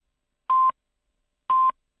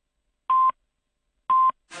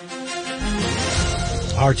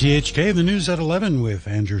RTHK, the news at 11 with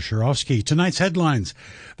Andrew Shirovsky. Tonight's headlines.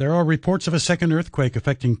 There are reports of a second earthquake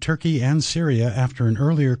affecting Turkey and Syria after an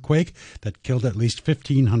earlier quake that killed at least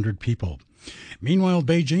 1,500 people. Meanwhile,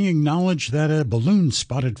 Beijing acknowledged that a balloon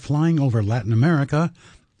spotted flying over Latin America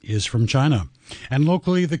is from China. And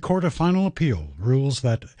locally, the Court of Final Appeal rules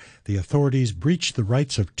that the authorities breached the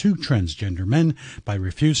rights of two transgender men by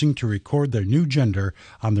refusing to record their new gender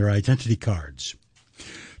on their identity cards.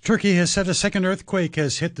 Turkey has said a second earthquake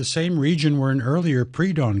has hit the same region where an earlier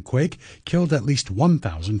pre-dawn quake killed at least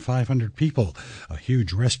 1,500 people. A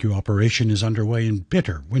huge rescue operation is underway in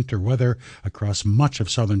bitter winter weather across much of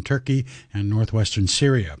southern Turkey and northwestern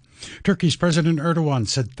Syria. Turkey's President Erdogan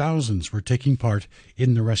said thousands were taking part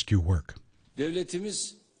in the rescue work.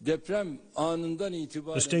 The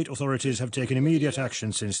state authorities have taken immediate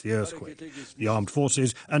action since the earthquake. The armed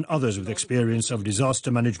forces and others with experience of disaster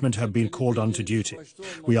management have been called on to duty.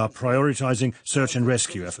 We are prioritizing search and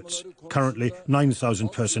rescue efforts. Currently, 9,000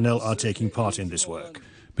 personnel are taking part in this work.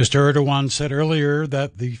 Mr. Erdogan said earlier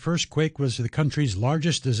that the first quake was the country's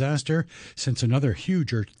largest disaster since another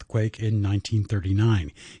huge earthquake in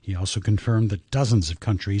 1939. He also confirmed that dozens of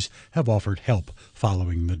countries have offered help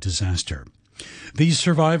following the disaster. These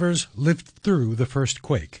survivors lived through the first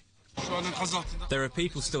quake. There are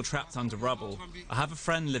people still trapped under rubble. I have a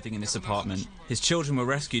friend living in this apartment. His children were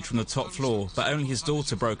rescued from the top floor, but only his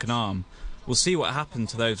daughter broke an arm. We'll see what happened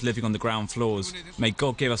to those living on the ground floors. May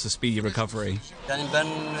God give us a speedy recovery.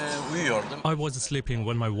 I was sleeping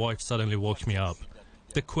when my wife suddenly woke me up.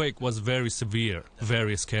 The quake was very severe,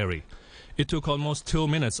 very scary. It took almost 2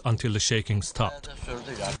 minutes until the shaking stopped.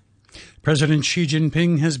 President Xi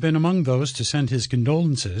Jinping has been among those to send his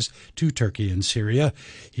condolences to Turkey and Syria.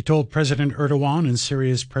 He told President Erdogan and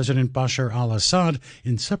Syria's President Bashar al-Assad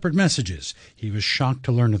in separate messages he was shocked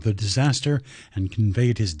to learn of the disaster and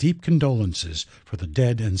conveyed his deep condolences for the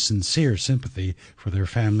dead and sincere sympathy for their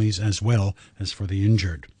families as well as for the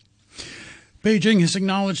injured. Beijing has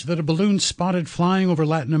acknowledged that a balloon spotted flying over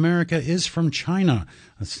Latin America is from China.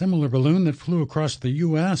 A similar balloon that flew across the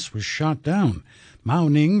U.S. was shot down. Mao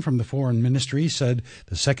Ning from the Foreign Ministry said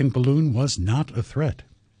the second balloon was not a threat.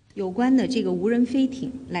 As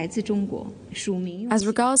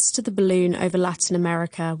regards to the balloon over Latin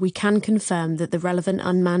America, we can confirm that the relevant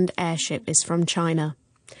unmanned airship is from China.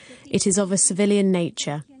 It is of a civilian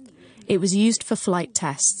nature. It was used for flight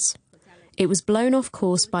tests. It was blown off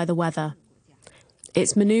course by the weather.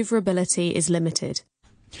 Its maneuverability is limited.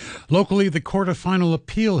 Locally, the Court of Final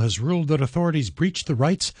Appeal has ruled that authorities breached the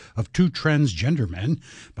rights of two transgender men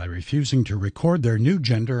by refusing to record their new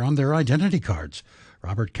gender on their identity cards.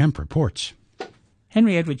 Robert Kemp reports.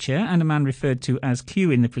 Henry Edward Chair and a man referred to as Q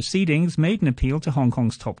in the proceedings made an appeal to Hong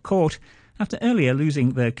Kong's top court after earlier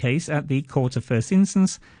losing their case at the Court of First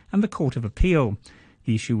Instance and the Court of Appeal.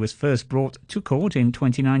 The issue was first brought to court in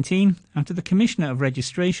 2019 after the Commissioner of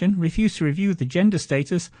Registration refused to review the gender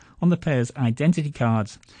status on the pair's identity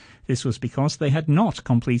cards. This was because they had not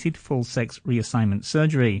completed full-sex reassignment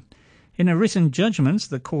surgery. In a written judgment,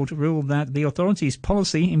 the court ruled that the authorities'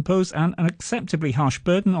 policy imposed an unacceptably harsh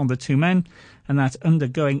burden on the two men and that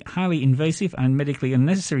undergoing highly invasive and medically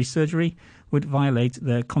unnecessary surgery would violate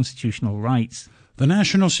their constitutional rights. The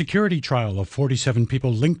national security trial of 47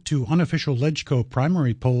 people linked to unofficial LegCo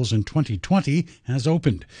primary polls in 2020 has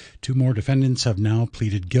opened. Two more defendants have now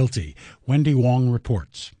pleaded guilty. Wendy Wong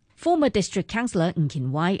reports. Former District Councillor Ng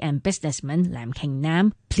Kin Wai and businessman Lam King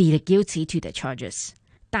Nam pleaded guilty to the charges.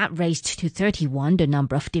 That raised to 31 the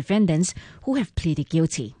number of defendants who have pleaded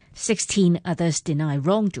guilty. 16 others deny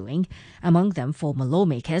wrongdoing, among them former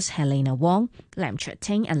lawmakers Helena Wong, Lam Chua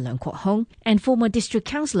Ting and Leung Kwok Hong, and former district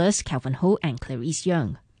councillors Calvin Ho and Clarice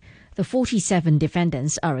Young. The 47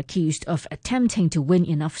 defendants are accused of attempting to win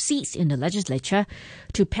enough seats in the legislature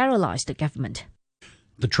to paralyze the government.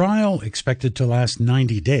 The trial, expected to last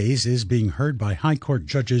 90 days, is being heard by High Court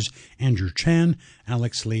judges Andrew Chan,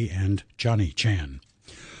 Alex Lee and Johnny Chan.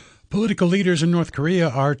 Political leaders in North Korea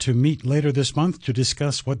are to meet later this month to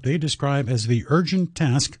discuss what they describe as the urgent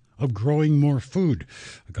task of growing more food.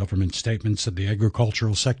 A government statement said the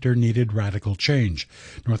agricultural sector needed radical change.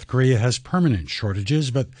 North Korea has permanent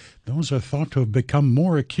shortages, but those are thought to have become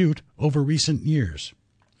more acute over recent years.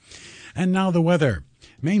 And now the weather.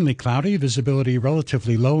 Mainly cloudy, visibility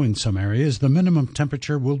relatively low in some areas. The minimum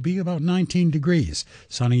temperature will be about 19 degrees.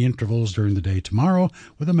 Sunny intervals during the day tomorrow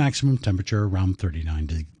with a maximum temperature around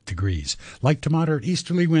 39 degrees. Light to moderate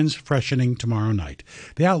easterly winds freshening tomorrow night.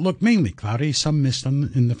 The outlook mainly cloudy, some mist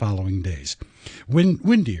in the following days.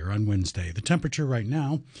 Windier on Wednesday. The temperature right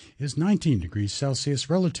now is 19 degrees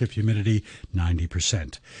Celsius, relative humidity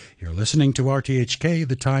 90%. You're listening to RTHK.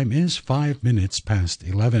 The time is 5 minutes past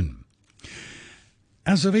 11.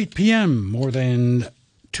 As of 8 p.m., more than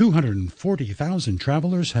 240,000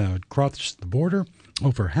 travelers had crossed the border,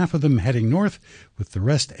 over half of them heading north, with the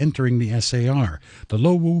rest entering the SAR. The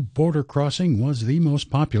Lo Wu border crossing was the most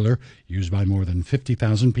popular, used by more than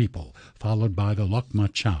 50,000 people, followed by the Lok Ma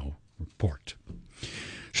Chau port.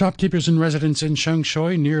 Shopkeepers and residents in Sheung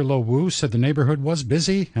Shui near Lo Wu said the neighborhood was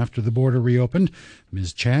busy after the border reopened.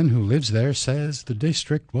 Ms. Chan, who lives there, says the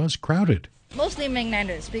district was crowded. Mostly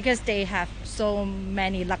mainlanders because they have so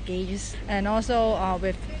many luggage and also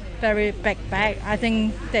with very big bag. I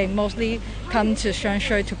think they mostly come to Sheung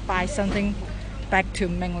Shui to buy something back to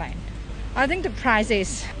mainland. I think the price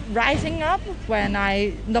is rising up. When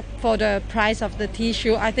I look for the price of the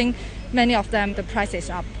tissue, I think many of them the price is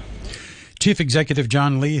up. Chief Executive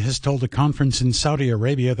John Lee has told a conference in Saudi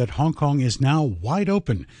Arabia that Hong Kong is now wide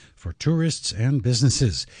open for tourists and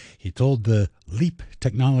businesses. He told the LEAP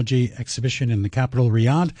Technology exhibition in the capital,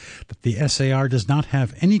 Riyadh, that the SAR does not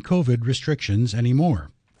have any COVID restrictions anymore.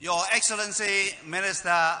 Your Excellency, Minister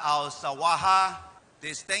Al-Sawaha,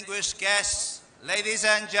 distinguished guests, ladies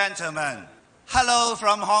and gentlemen, hello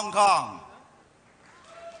from Hong Kong.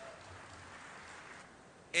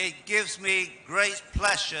 It gives me great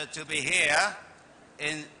pleasure to be here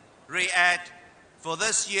in Riyadh for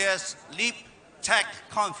this year's LEAP Tech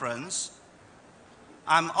Conference.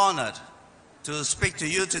 I'm honored to speak to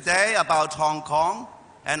you today about Hong Kong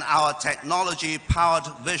and our technology-powered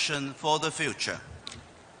vision for the future.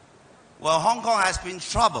 Well, Hong Kong has been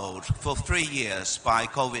troubled for 3 years by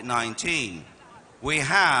COVID-19. We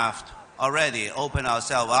have already opened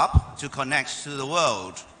ourselves up to connect to the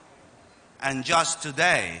world. And just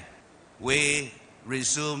today, we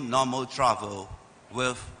resume normal travel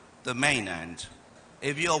with the mainland.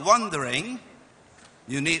 If you're wondering,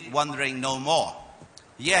 you need wondering no more.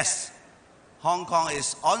 Yes, Hong Kong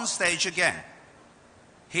is on stage again.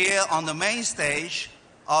 Here on the main stage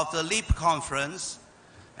of the LEAP conference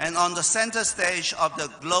and on the center stage of the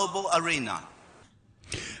global arena.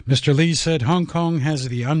 Mr. Lee said Hong Kong has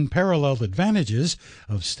the unparalleled advantages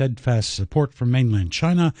of steadfast support from mainland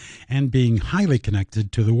China and being highly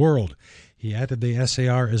connected to the world. He added the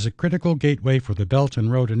SAR is a critical gateway for the Belt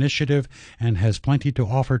and Road Initiative and has plenty to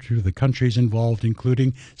offer to the countries involved,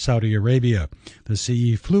 including Saudi Arabia. The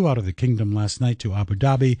CE flew out of the kingdom last night to Abu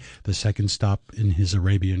Dhabi, the second stop in his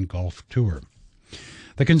Arabian Gulf tour.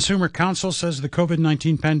 The Consumer Council says the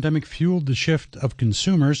COVID-19 pandemic fueled the shift of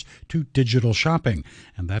consumers to digital shopping,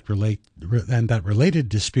 and that related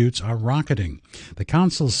disputes are rocketing. The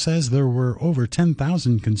council says there were over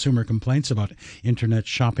 10,000 consumer complaints about internet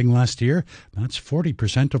shopping last year. That's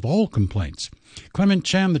 40% of all complaints. Clement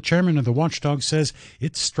Chan, the chairman of the watchdog, says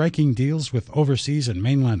it's striking deals with overseas and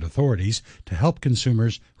mainland authorities to help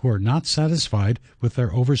consumers who are not satisfied with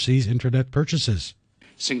their overseas internet purchases.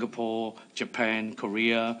 Singapore, Japan,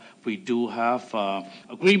 Korea, we do have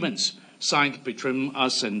agreements signed between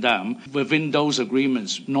us and them. Within those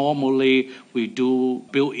agreements, normally we do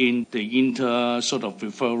build in the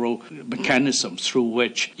referral mechanisms through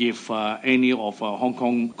which if any of Hong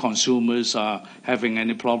Kong consumers are having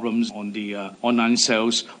any problems on the online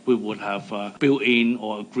sales, we would have built in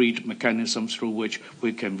or agreed mechanisms through which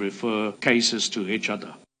we can refer cases to each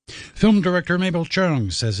other. Film director Mabel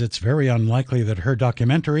Cheung says it's very unlikely that her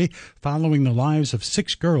documentary, following the lives of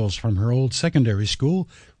 6 girls from her old secondary school,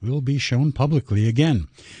 will be shown publicly again.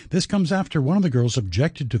 This comes after one of the girls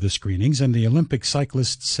objected to the screenings, and the Olympic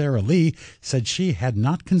cyclist Sarah Lee said she had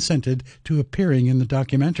not consented to appearing in the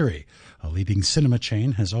documentary. A leading cinema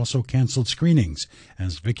chain has also canceled screenings,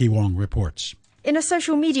 as Vicky Wong reports. In a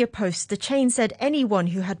social media post, the chain said anyone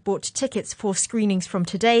who had bought tickets for screenings from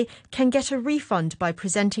today can get a refund by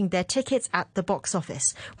presenting their tickets at the box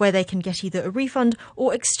office, where they can get either a refund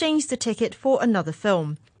or exchange the ticket for another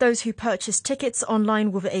film. Those who purchase tickets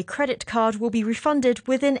online with a credit card will be refunded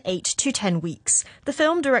within 8 to 10 weeks. The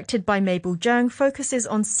film, directed by Mabel Cheung, focuses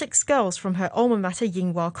on 6 girls from her alma mater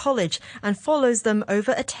Yinghua College and follows them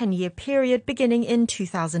over a 10-year period beginning in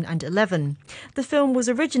 2011. The film was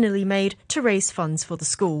originally made to raise funds for the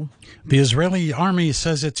school. The Israeli army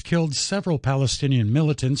says it's killed several Palestinian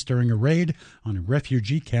militants during a raid on a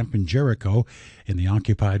refugee camp in Jericho in the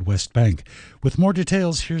occupied West Bank. With more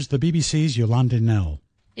details, here's the BBC's Yolande Nell.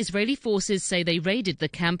 Israeli forces say they raided the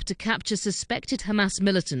camp to capture suspected Hamas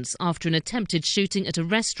militants after an attempted shooting at a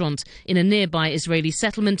restaurant in a nearby Israeli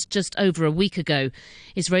settlement just over a week ago.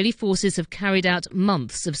 Israeli forces have carried out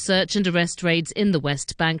months of search and arrest raids in the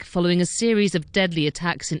West Bank following a series of deadly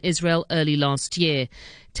attacks in Israel early last year.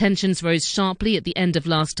 Tensions rose sharply at the end of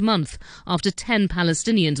last month after 10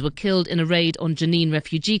 Palestinians were killed in a raid on Jenin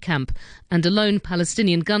refugee camp, and a lone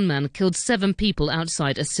Palestinian gunman killed 7 people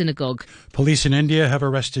outside a synagogue. Police in India have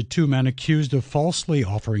arrested 2 men accused of falsely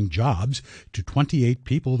offering jobs to 28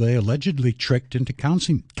 people they allegedly tricked into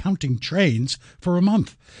counting trains for a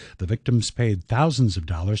month. The victims paid thousands of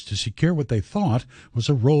dollars to secure what they thought was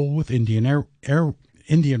a role with Indian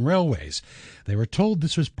Railways. They were told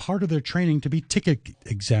this was part of their training to be ticket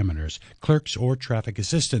examiners, clerks, or traffic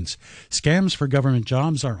assistants. Scams for government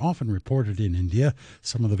jobs are often reported in India.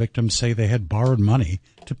 Some of the victims say they had borrowed money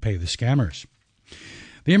to pay the scammers.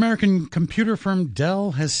 The American computer firm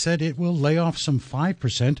Dell has said it will lay off some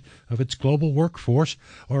 5% of its global workforce,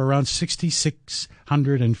 or around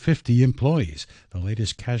 6,650 employees, the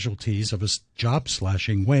latest casualties of a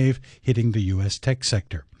job-slashing wave hitting the U.S. tech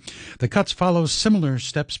sector. The cuts follow similar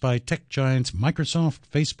steps by tech giants Microsoft,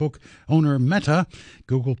 Facebook owner Meta,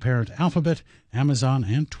 Google parent Alphabet, Amazon,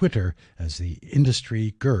 and Twitter as the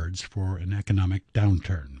industry girds for an economic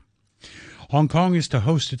downturn. Hong Kong is to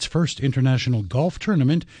host its first international golf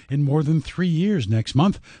tournament in more than 3 years next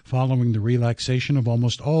month, following the relaxation of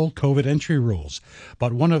almost all COVID entry rules.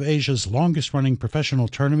 But one of Asia's longest-running professional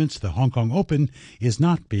tournaments, the Hong Kong Open, is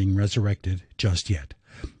not being resurrected just yet.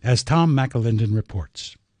 As Tom McAlinden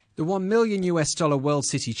reports. The $1 million World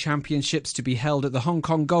City Championships to be held at the Hong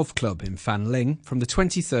Kong Golf Club in Fanling from the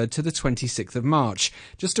 23rd to the 26th of March,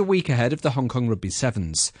 just a week ahead of the Hong Kong Rugby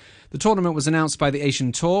Sevens. The tournament was announced by the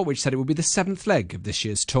Asian Tour, which said it would be the 7th leg of this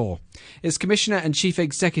year's tour. Its Commissioner and Chief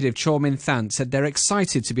Executive Chor Min Than said they're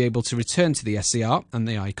excited to be able to return to the SCR and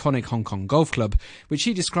the iconic Hong Kong Golf Club, which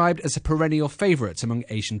he described as a perennial favourite among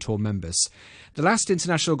Asian Tour members. The last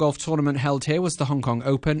international golf tournament held here was the Hong Kong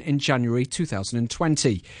Open in January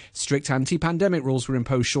 2020. Strict anti-pandemic rules were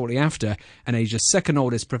imposed shortly after, and Asia's second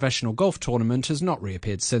oldest professional golf tournament has not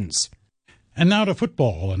reappeared since. And now to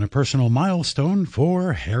football, and a personal milestone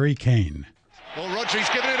for Harry Kane. Well, Rodri's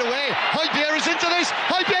given it away. Højbjerg is into this.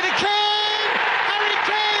 Højbjerg to Kane! Harry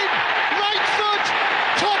Kane! Right foot!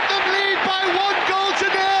 Tottenham lead by 1-0,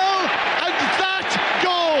 and that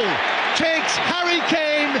goal takes Harry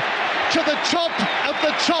Kane to the top of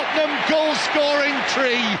the Tottenham goal-scoring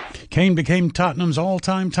tree. Kane became Tottenham's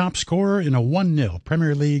all-time top scorer in a 1-0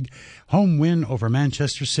 Premier League home win over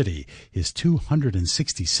Manchester City. His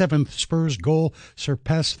 267th Spurs goal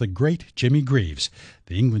surpassed the great Jimmy Greaves.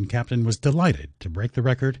 The England captain was delighted to break the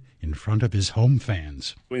record in front of his home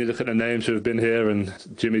fans. When you look at the names who have been here, and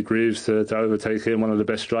Jimmy Greaves to overtake him, one of the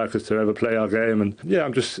best strikers to ever play our game, and yeah,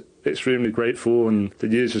 I'm just extremely grateful, and the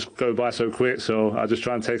years just go by so quick, so I just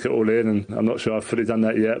try and take it all in, and I'm not sure I've fully done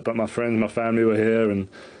that yet, but my friends, my family were here, and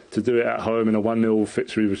to do it at home in a 1-0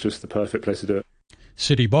 victory was just the perfect place to do it.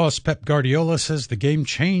 City boss Pep Guardiola says the game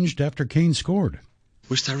changed after Kane scored.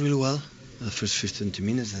 We started really well the first 15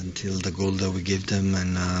 minutes until the goal that we gave them,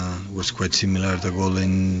 and was quite similar the goal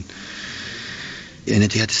in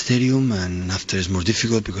Etihad Stadium, and after it's more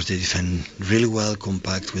difficult because they defend really well,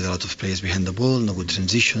 compact with a lot of players behind the ball, no good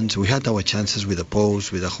transitions. We had our chances with the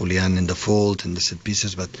post, with the Julian in the fault and the set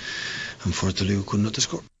pieces, but unfortunately we could not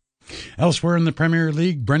score. Elsewhere in the Premier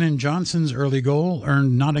League, Brennan Johnson's early goal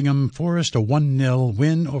earned Nottingham Forest a 1-0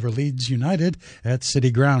 win over Leeds United at City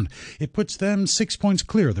Ground. It puts them 6 points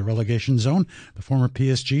clear of the relegation zone. The former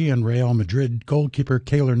PSG and Real Madrid goalkeeper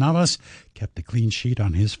Keylor Navas kept the clean sheet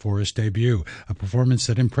on his Forest debut, a performance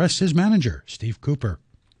that impressed his manager, Steve Cooper.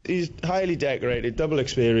 He's highly decorated, double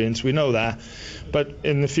experience, we know that. But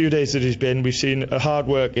in the few days that he's been, we've seen a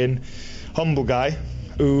hard-working, humble guy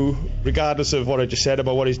who, regardless of what I just said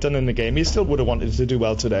about what he's done in the game, he still would have wanted to do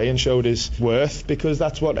well today and showed his worth, because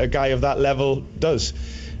that's what a guy of that level does.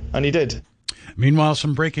 And he did. Meanwhile,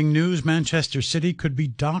 some breaking news: Manchester City could be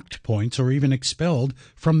docked points or even expelled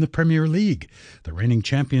from the Premier League. The reigning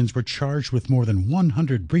champions were charged with more than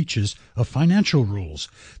 100 breaches of financial rules.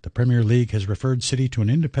 The Premier League has referred City to an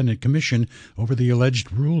independent commission over the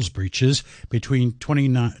alleged rules breaches between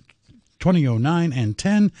 2009 and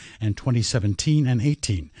 10 and 2017 and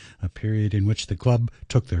 18, a period in which the club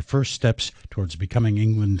took their first steps towards becoming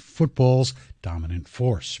England football's dominant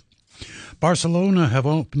force. Barcelona have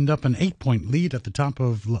opened up an 8-point lead at the top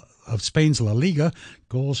of Spain's La Liga.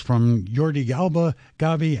 Goals from Jordi Alba,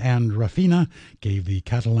 Gavi and Rafinha gave the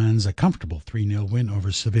Catalans a comfortable 3-0 win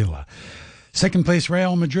over Sevilla. Second place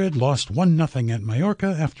Real Madrid lost 1-0 at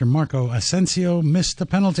Mallorca after Marco Asensio missed a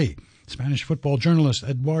penalty. Spanish football journalist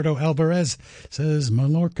Eduardo Alvarez says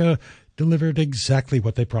Mallorca delivered exactly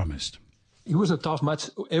what they promised. It was a tough match.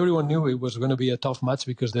 Everyone knew it was going to be a tough match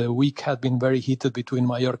because the week had been very heated between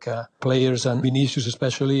Mallorca players and Vinicius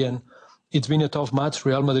especially, and it's been a tough match.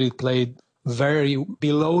 Real Madrid played very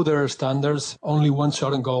below their standards, only one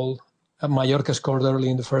shot on goal. Mallorca scored early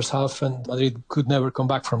in the first half, and Madrid could never come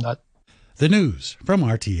back from that. The news from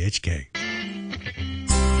RTHK.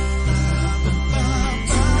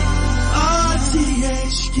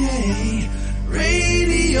 RTHK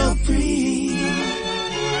Radio Free.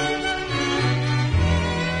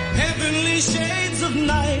 Heavenly shades of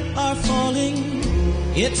night are falling.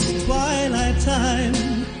 It's twilight time.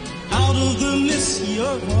 Out of the mist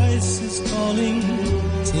your voice is calling.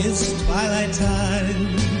 'Tis twilight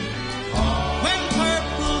time. When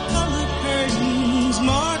purple-colored curtains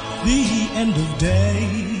mark the end of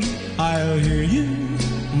day, I'll hear you,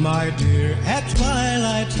 my dear, at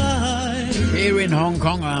twilight time. Here in Hong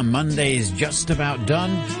Kong, our Monday is just about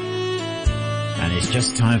done. And it's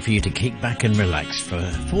just time for you to kick back and relax for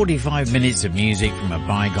 45 minutes of music from a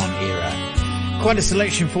bygone era. Quite a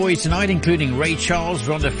selection for you tonight, including Ray Charles,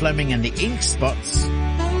 Rhonda Fleming and the Ink Spots.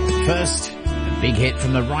 First, a big hit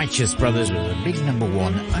from the Righteous Brothers with a big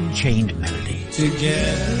 #1, Unchained Melody.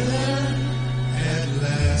 Together at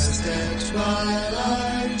last at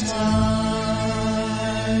twilight time.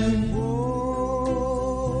 Oh,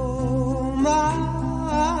 my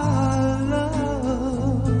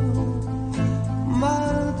love,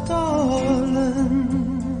 my darling,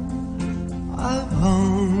 I've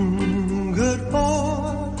hungered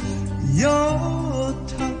for your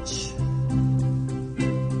touch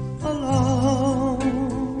a long,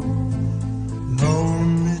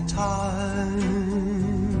 lonely time.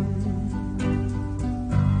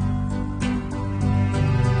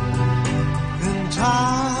 And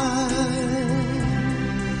time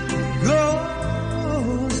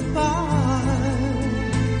goes by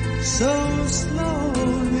so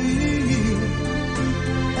slowly,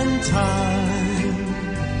 and time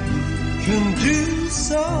can do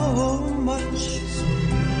so much.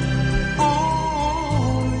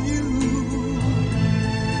 All you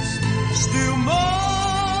still more.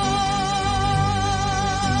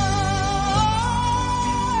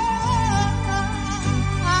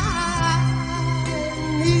 I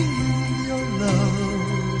need your love.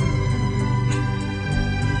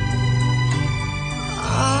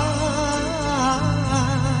 I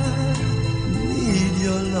need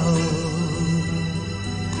your love.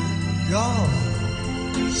 God,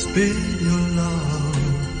 spill your love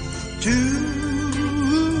to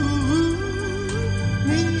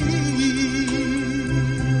me.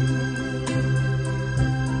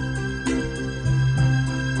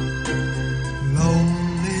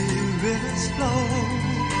 Lonely rivers flow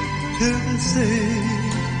to the sea,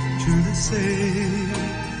 to the sea,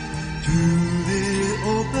 to